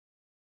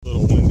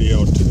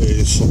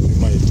breeze, so we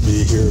might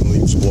be hearing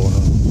leaves blowing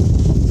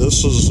around.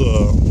 This is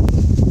the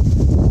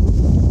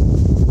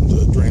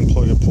drain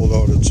plug I pulled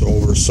out. It's an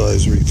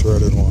oversized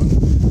rethreaded one.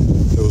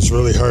 It was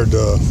really hard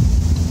to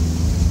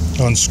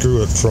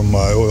unscrew it from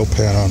my oil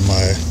pan on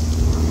my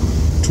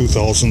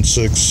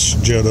 2006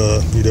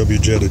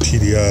 VW Jetta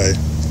Tdi.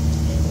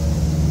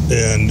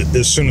 And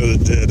as soon as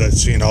it did, I'd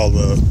seen all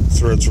the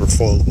threads were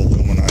full of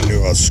aluminum. I knew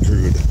I was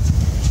screwed.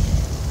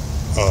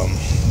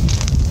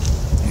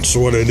 So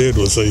what I did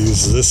was I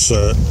used this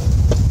set,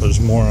 there's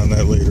more on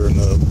that later in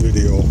the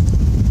video,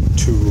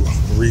 to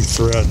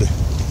rethread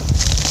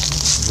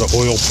the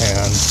oil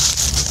pan.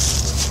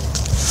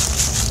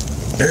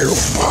 It'll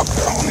pop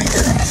down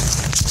here.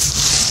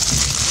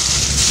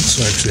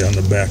 It's actually on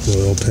the back of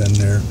the oil pan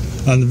there.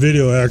 On the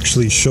video, I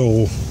actually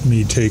show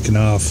me taking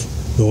off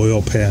the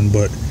oil pan,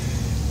 but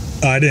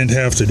I didn't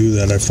have to do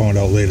that. I found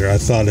out later. I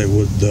thought it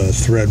would, the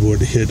thread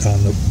would hit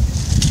on the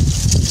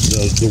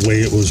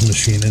way it was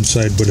machined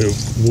inside, but it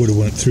would have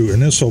went through.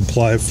 And this will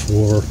apply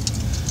for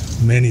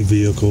many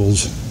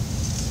vehicles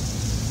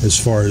as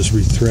far as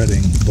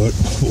rethreading. But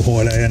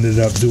what I ended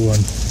up doing,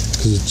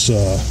 because it's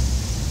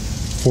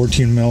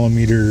 14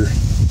 millimeter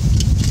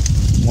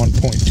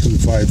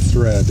 1.25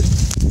 thread,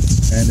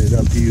 I ended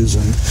up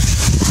using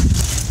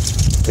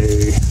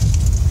a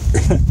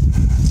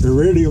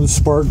iridium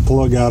spark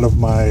plug out of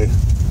my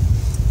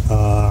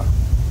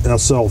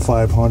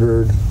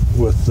SL500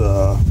 with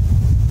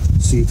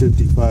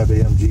C55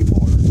 AMG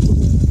motor.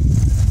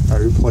 I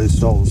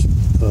replaced all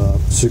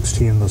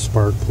 16 of the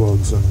spark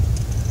plugs, and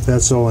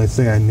that's the only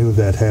thing I knew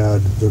that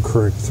had the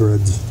correct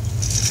threads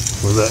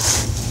for that.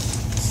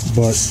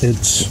 But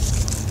it's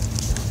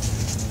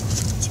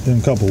been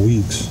a couple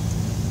weeks,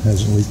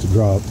 hasn't leaked a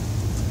drop.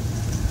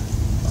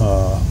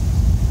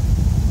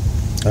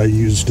 I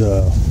used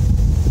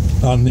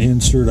on the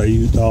insert, I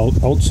used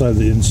outside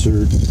the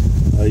insert,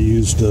 I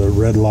used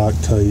red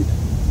Loctite,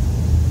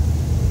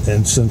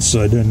 and since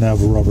I didn't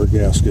have a rubber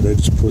gasket, I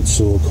just put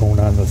silicone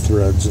on the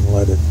threads and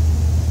let it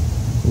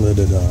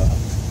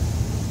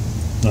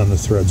on the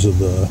threads of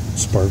the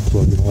spark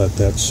plug and let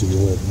that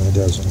seal it, and it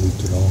hasn't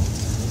leaked at all.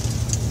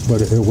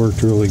 But it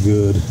worked really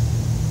good.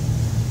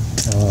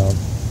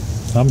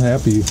 I'm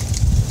happy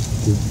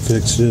it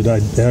fixed it.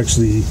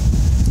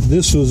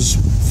 This was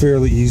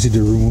fairly easy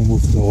to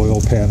remove the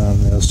oil pan on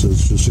this.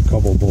 There's just a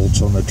couple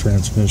bolts on the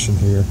transmission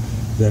here.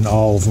 Then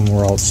all of them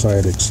were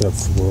outside except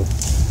for a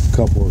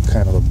couple were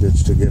kind of a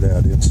bitch to get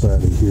at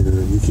inside of here.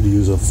 You could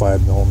use a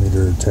 5mm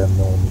or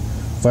 10mm,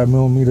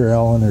 5mm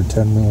Allen or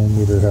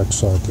 10mm hex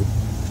socket.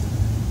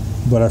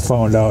 But I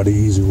found out an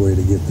easy way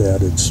to get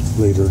that. It's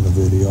later in the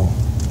video.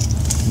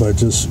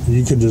 But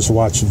you can just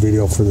watch the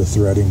video for the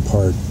threading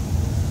part.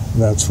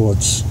 That's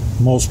what's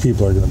most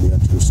people are going to be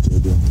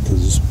interested in,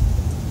 because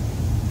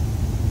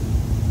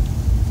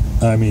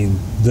I mean,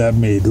 that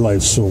made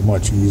life so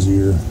much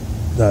easier.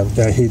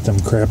 I hate them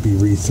crappy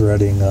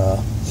rethreading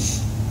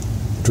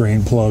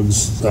drain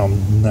plugs.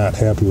 I'm not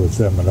happy with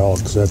them at all,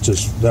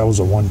 because that was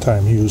a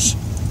one-time use,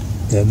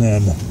 and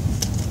then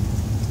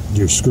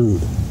you're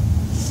screwed.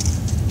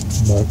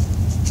 But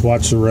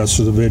watch the rest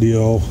of the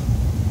video,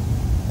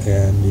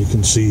 and you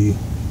can see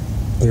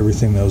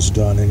everything that was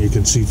done, and you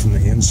can see from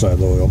the inside of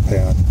the oil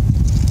pan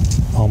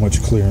how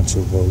much clearance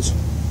it was.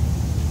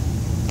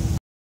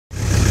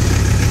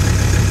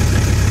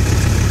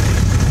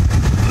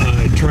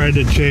 Tried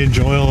to change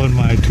oil in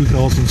my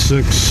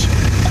 2006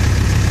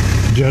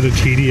 Jetta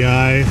Tdi.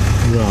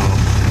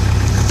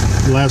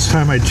 The last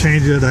time I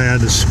changed it, I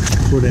had to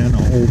put in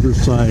an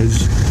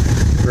oversized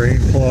drain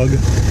plug.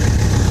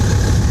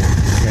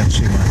 Can't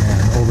see my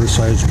hand.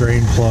 Oversized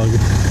drain plug.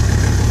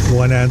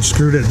 When I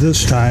unscrewed it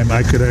this time,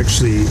 I could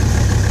actually,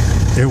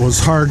 it was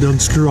hard to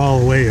unscrew all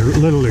the way. It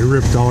literally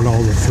ripped out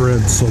all the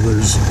threads. So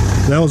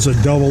that was a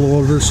double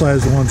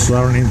oversized one, so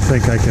I don't even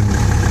think I can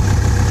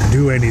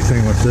do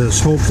anything with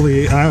this.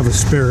 Hopefully, I have a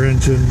spare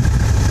engine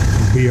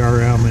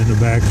BRM in the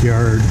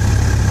backyard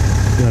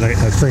that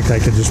I think I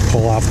can just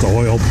pull off the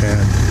oil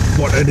pan.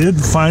 But I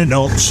did find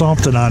out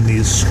something on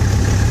these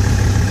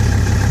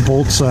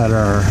bolts that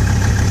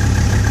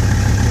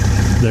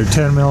they're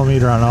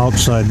 10mm on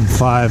outside and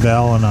 5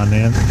 Allen on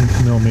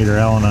millimeter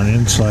Allen on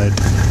inside.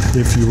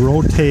 If you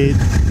rotate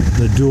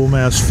the dual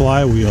mass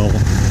flywheel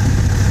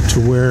to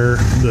where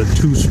the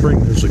two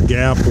springs, there's a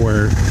gap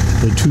where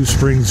the two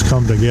springs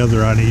come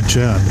together on each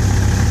end,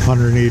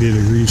 180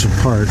 degrees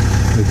apart.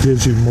 It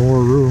gives you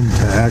more room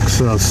to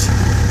access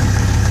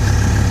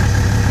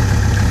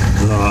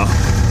the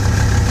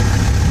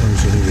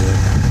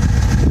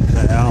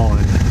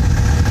Allen.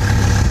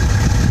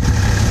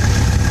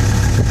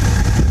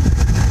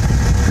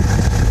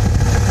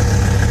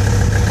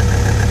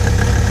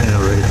 Yeah,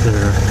 right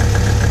there.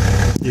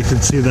 You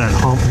can see that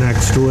hump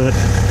next to it.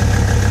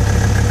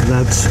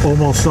 That's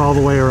almost all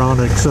the way around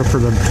except for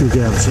them two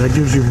gaps. That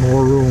gives you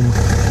more room.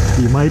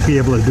 You might be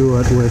able to do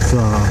it with,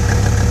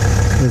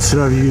 instead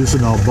of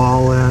using a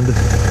ball end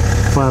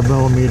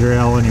 5mm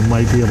Allen, you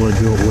might be able to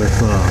do it with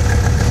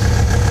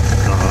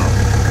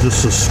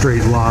just a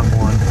straight long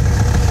one.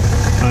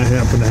 I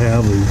happen to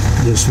have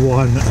this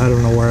one. I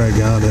don't know where I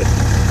got it.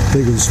 I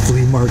think it was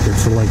flea market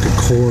for like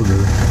 $1.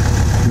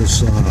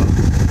 This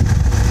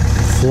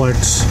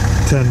Flex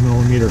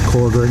 10mm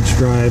 1/4-inch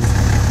drive.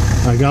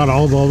 I got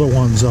all the other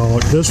ones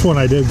out. This one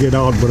I did get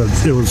out, but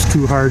it was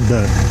too hard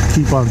to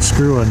keep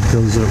unscrewing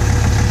because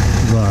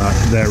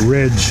that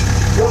ridge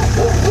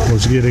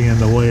was getting in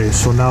the way.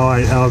 So now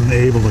I'm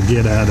able to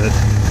get at it.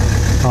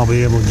 I'll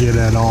be able to get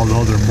at all the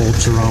other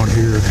bolts around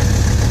here.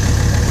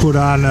 Put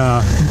on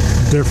a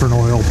different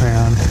oil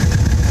pan.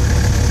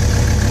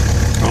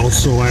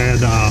 Also, I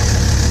had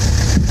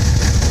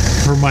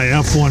for my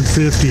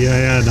F-150, I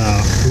had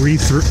a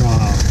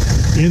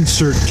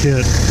insert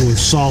kit with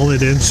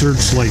solid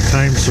inserts like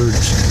time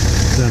inserts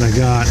that I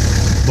got,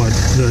 but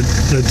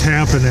the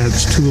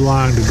tappinet's too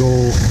long to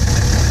go.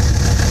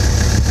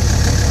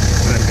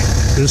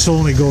 This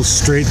only goes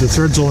straight, the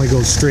threads only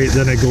go straight,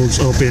 then it goes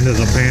up into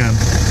the pan,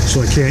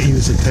 so I can't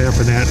use the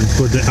tappinette and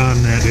put it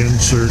on that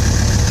insert.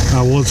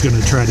 I was going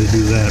to try to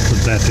do that,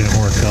 but that didn't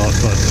work out.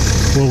 But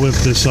we'll whip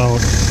this out,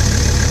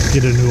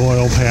 get a new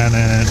oil pan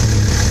in it,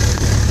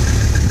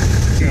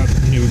 got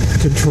new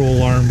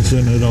control arms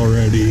in it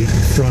already,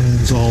 front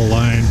end's all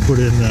aligned, put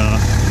in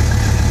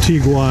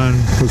Tiguan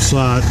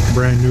Passat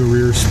brand new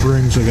rear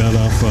springs I got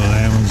off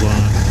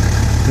Amazon.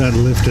 That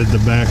lifted the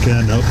back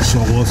end up so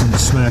it wasn't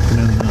smacking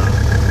in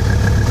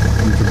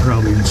you can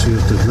probably even see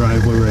it, the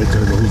driveway right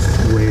there goes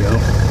way up,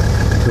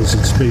 because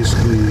it's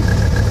basically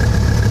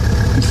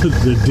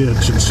the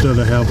ditch. Instead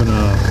of having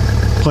a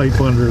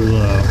pipe under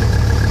the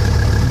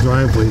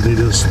driveway, they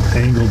just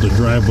angled the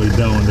driveway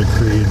down to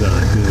create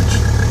a ditch.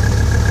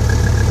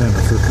 Kind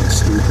of freaking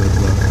stupid,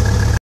 but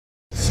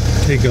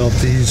take out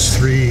these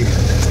 3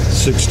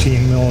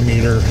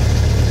 16mm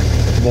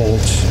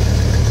bolts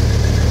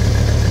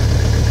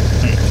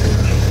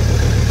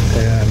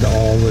and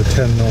all the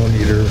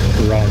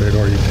 10mm around it,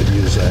 or you could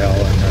use the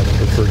Allen. I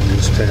prefer to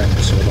use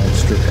 10 so I don't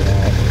strip them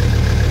out.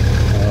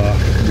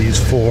 These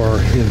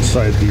 4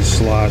 inside these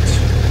slots,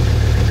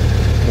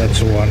 that's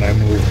the one I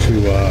moved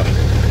to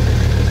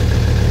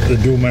the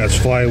Dumas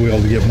flywheel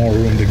to get more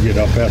room to get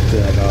up at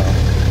that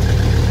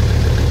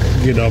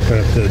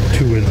the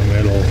 2 in the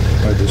middle.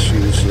 I just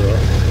use the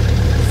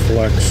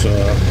Flex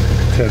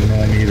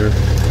 10mm.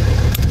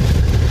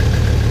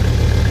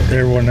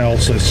 Everyone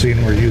else I've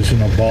seen were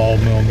using a ball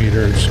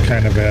millimeter. It's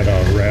kind of at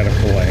a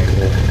radical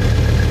angle.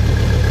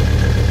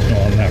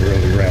 No, not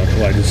really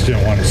radical. I just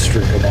didn't want to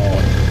strip them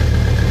out.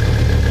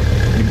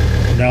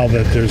 Now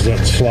that there's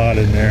that slot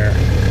in there,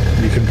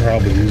 you can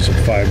probably use a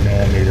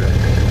 5mm.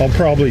 I'll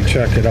probably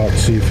check it out,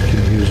 see if you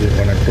can use it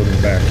when I put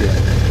them back in.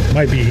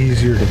 Might be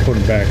easier to put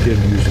them back in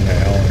using the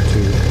Allen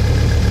too.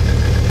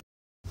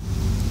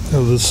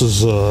 Now this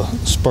is a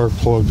spark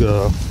plug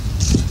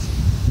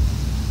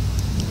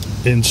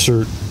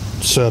insert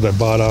set I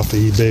bought off of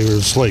eBay. It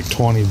was like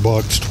 $20,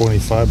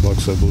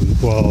 $25 I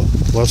believe. Well,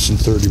 less than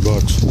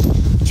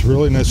 $30. It's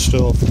really nice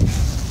stuff.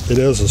 It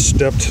has a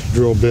stepped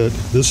drill bit.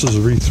 This is a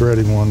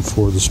rethreading one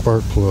for the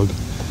spark plug.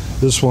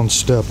 This one's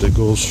stepped. It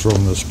goes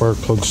from the spark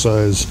plug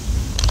size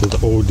to the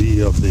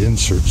OD of the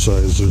insert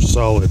size. There's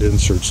solid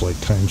inserts like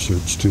time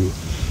inserts too.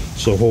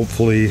 So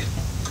hopefully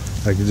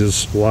I can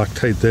just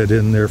Loctite that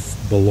in there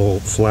below,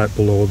 flat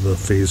below the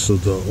face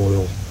of the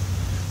oil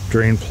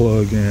drain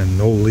plug, and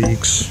no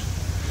leaks.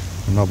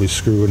 And I'll be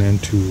screwing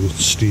into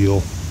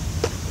steel.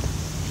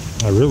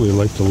 I really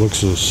like the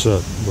looks of the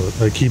set,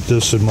 but I keep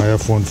this in my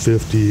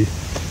F-150.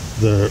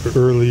 The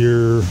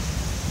earlier,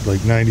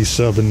 like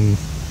 97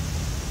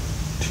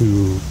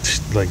 to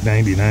like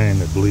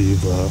 99, I believe,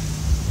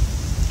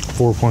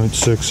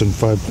 4.6 and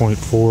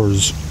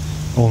 5.4s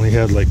only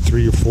had like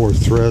 3 or 4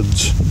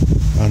 threads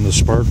on the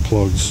spark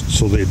plugs,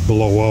 so they'd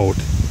blow out.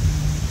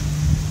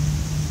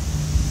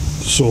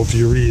 So if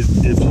you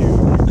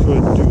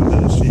could do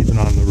this even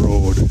on the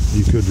road,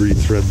 you could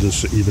rethread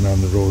this even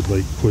on the road,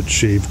 like put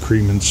shaved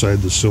cream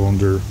inside the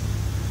cylinder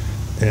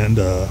and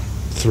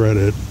thread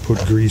it,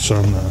 put grease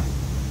on the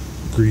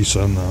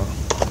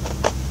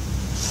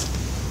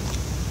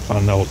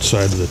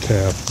outside of the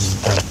tap.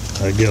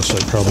 And I guess I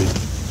probably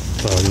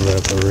thought of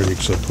that already,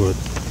 because it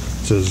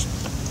says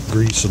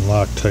grease and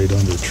Loctite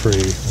under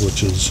tray,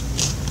 which is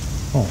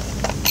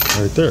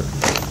right there.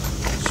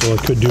 So I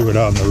could do it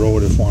on the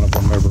road if one of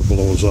them ever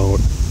blows out.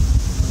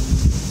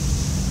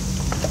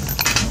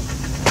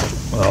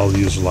 I'll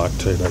use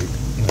Loctite. I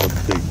have a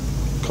big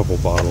couple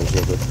bottles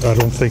of it. I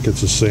don't think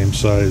it's the same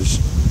size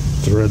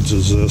threads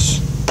as this.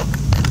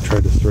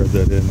 Try to thread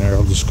that in there.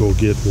 I'll just go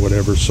get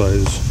whatever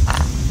size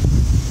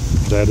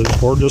that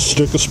is, or just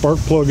stick a spark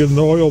plug in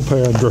the oil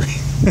pan drain.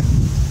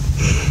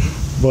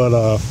 But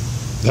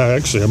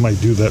actually I might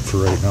do that for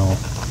right now,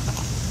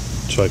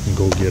 so I can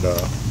go get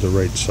the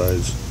right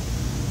size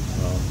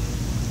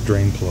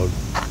drain plug.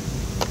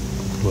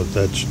 But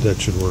that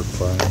should work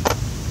fine.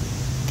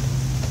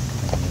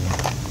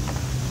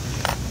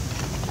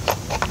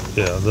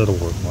 Yeah, that'll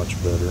work much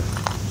better.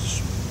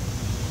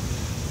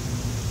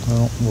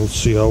 Well, we'll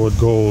see how it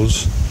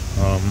goes.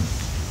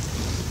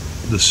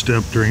 The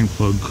step drain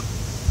plug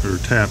or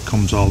tap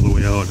comes all the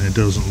way out and it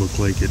doesn't look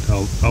like it,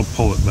 I'll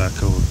pull it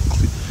back out.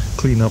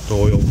 Clean up the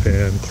oil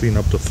pan, clean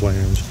up the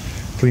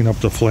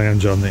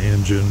flange on the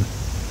engine,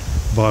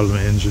 bottom of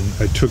the engine.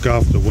 I took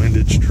off the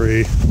windage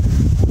tray,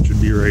 which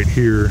would be right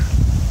here,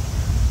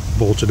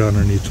 bolted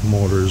underneath the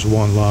motor. There's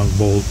one long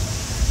bolt,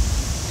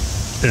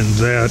 and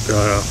that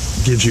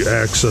gives you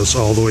access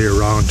all the way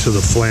around to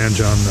the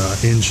flange on the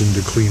engine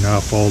to clean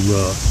off all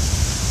the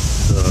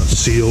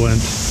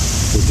sealant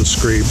with the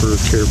scraper.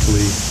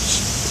 Carefully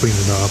clean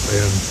it off,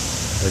 and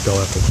like I'll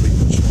have to clean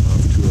this one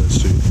off too, I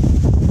see.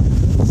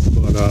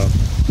 But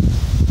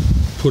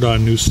put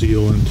on new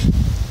sealant,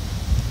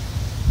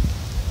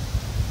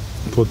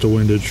 put the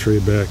windage tray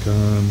back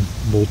on,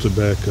 bolt it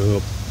back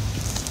up.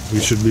 We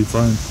should be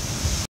fine.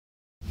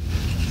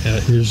 Yeah,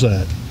 here's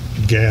that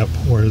gap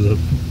where the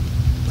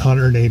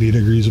 180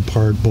 degrees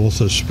apart, both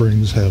the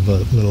springs have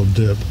a little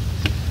dip,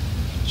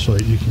 so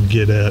you can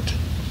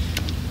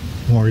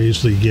more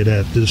easily get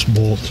at this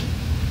bolt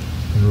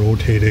and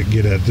rotate it,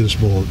 get at this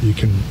bolt. You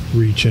can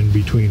reach in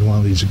between one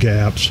of these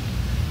gaps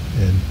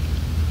and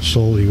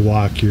slowly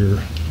walk your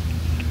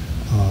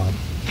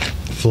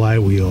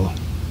flywheel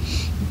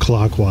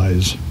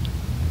clockwise.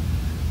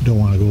 You don't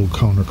want to go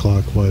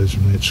counterclockwise,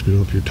 you might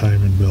screw up your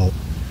timing belt.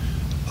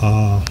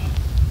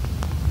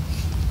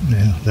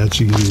 Yeah,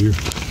 that's easier.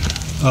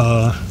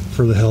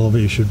 For the hell of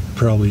it, you should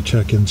probably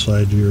check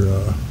inside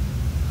your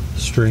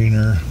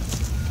strainer.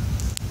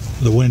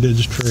 The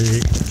windage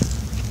tray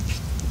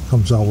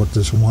comes out with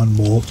this one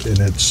bolt, and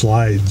it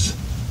slides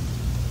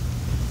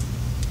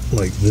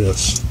like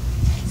this.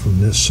 From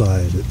this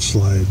side, it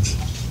slides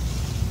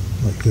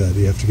like that.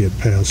 You have to get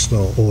past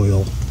the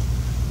oil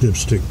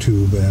dipstick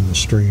tube and the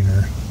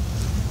strainer.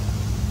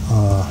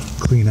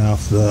 Clean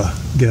off the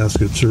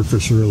gasket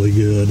surface really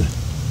good,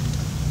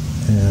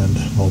 and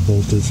I'll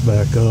bolt this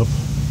back up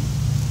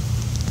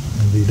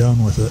and be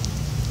done with it.